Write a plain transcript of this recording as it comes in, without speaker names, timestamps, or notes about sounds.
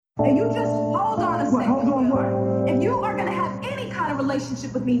And you just hold on a second. Hold on what? If you are gonna have any kind of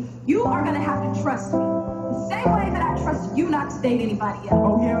relationship with me, you are gonna have to trust me. The same way that I trust you not to date anybody else.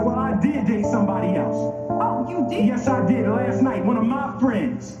 Oh yeah, well I did date somebody else. Oh, you did? Yes, I did. Last night, one of my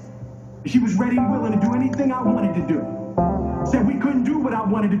friends. She was ready and willing to do anything I wanted to do. Said we couldn't do what I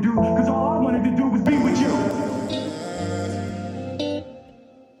wanted to do, because all I wanted to do was be with you.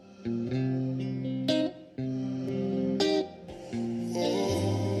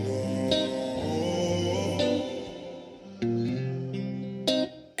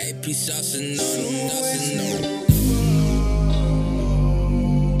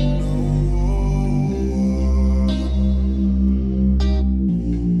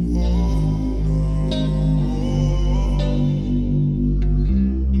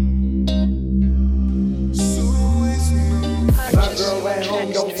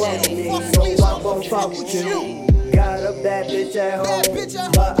 Fuck with you. Got a bad bitch at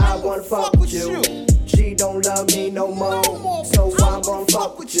home, but I wanna fuck with you. She don't love me no more, so I'm gon'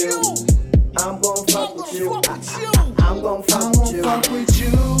 fuck with you. I'm gon' fuck with you. I'm gon' fuck with you. Fuck with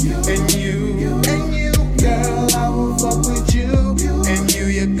you and you, girl. I will fuck with you and you,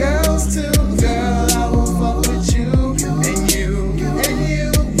 your girls too, girl. I will fuck with you and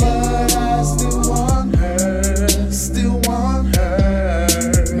you, but I still want her, still want her.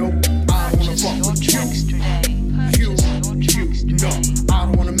 Nope, I wanna fuck with you. No, I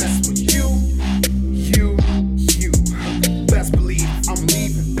don't wanna mess with you. Best believe I'm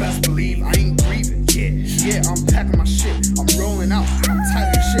leaving. Best believe I ain't grieving. Yeah, I'm packing my shit. I'm rolling out. I'm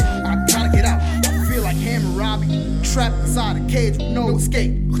tired of shit. I gotta get out. I feel like Hammurabi, trapped inside a cage with no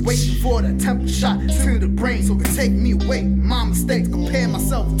escape. Waiting for that temper shot to the brain so it can take me away. My mistakes, compare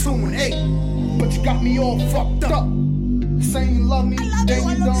myself to an 8. But you got me all fucked up. Saying you love me, then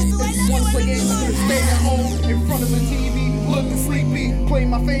you don't. If you wanna play games, you stay at home in front of the TV, looking sleepy, play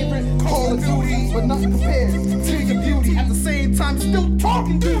my favorite Call of Duty, but nothing compares to your beauty. At the same time, still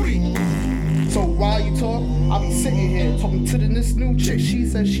talking duty. So while you talk, I'll be sitting here talking to this new chick. She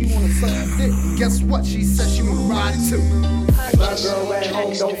said she wanna suck your dick. Guess what? She said she wanna ride it too. My girl at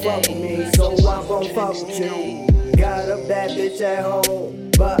home don't fuck with me, so I'm gon' fuck with you. Got a bad bitch at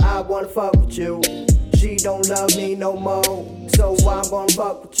home, but I wanna fuck with you. She don't love me no more, so I'm gon'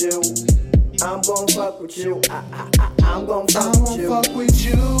 fuck with you. I'm gon' fuck with you. I'm gon' fuck with you. I will fuck with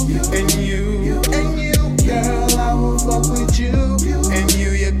you and you, girl. I will fuck with you and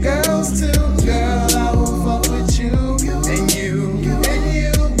you, your girls too, girl. I will fuck with you and you,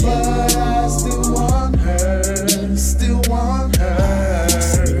 but I still want her, still want her.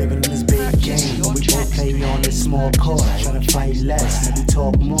 We living in this big game, we both play on this small court. Tryna fight less, maybe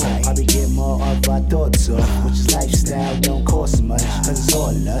talk more. Probably get more of our thoughts off, which is lifestyle, don't cost much, cause it's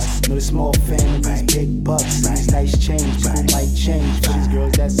all us. Know the small families, big bucks, these nice change, people might change. For these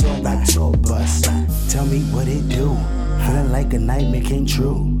girls that's on my tour bus. Tell me what it do, feeling like a nightmare came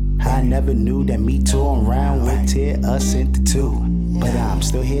true. I never knew that me touring around would tear us into two. But I'm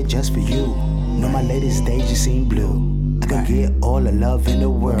still here just for you. Know my latest stage you seem blue. I could get all the love in the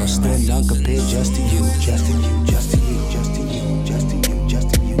world, still none compared just to you, just to you, just to you, just to you.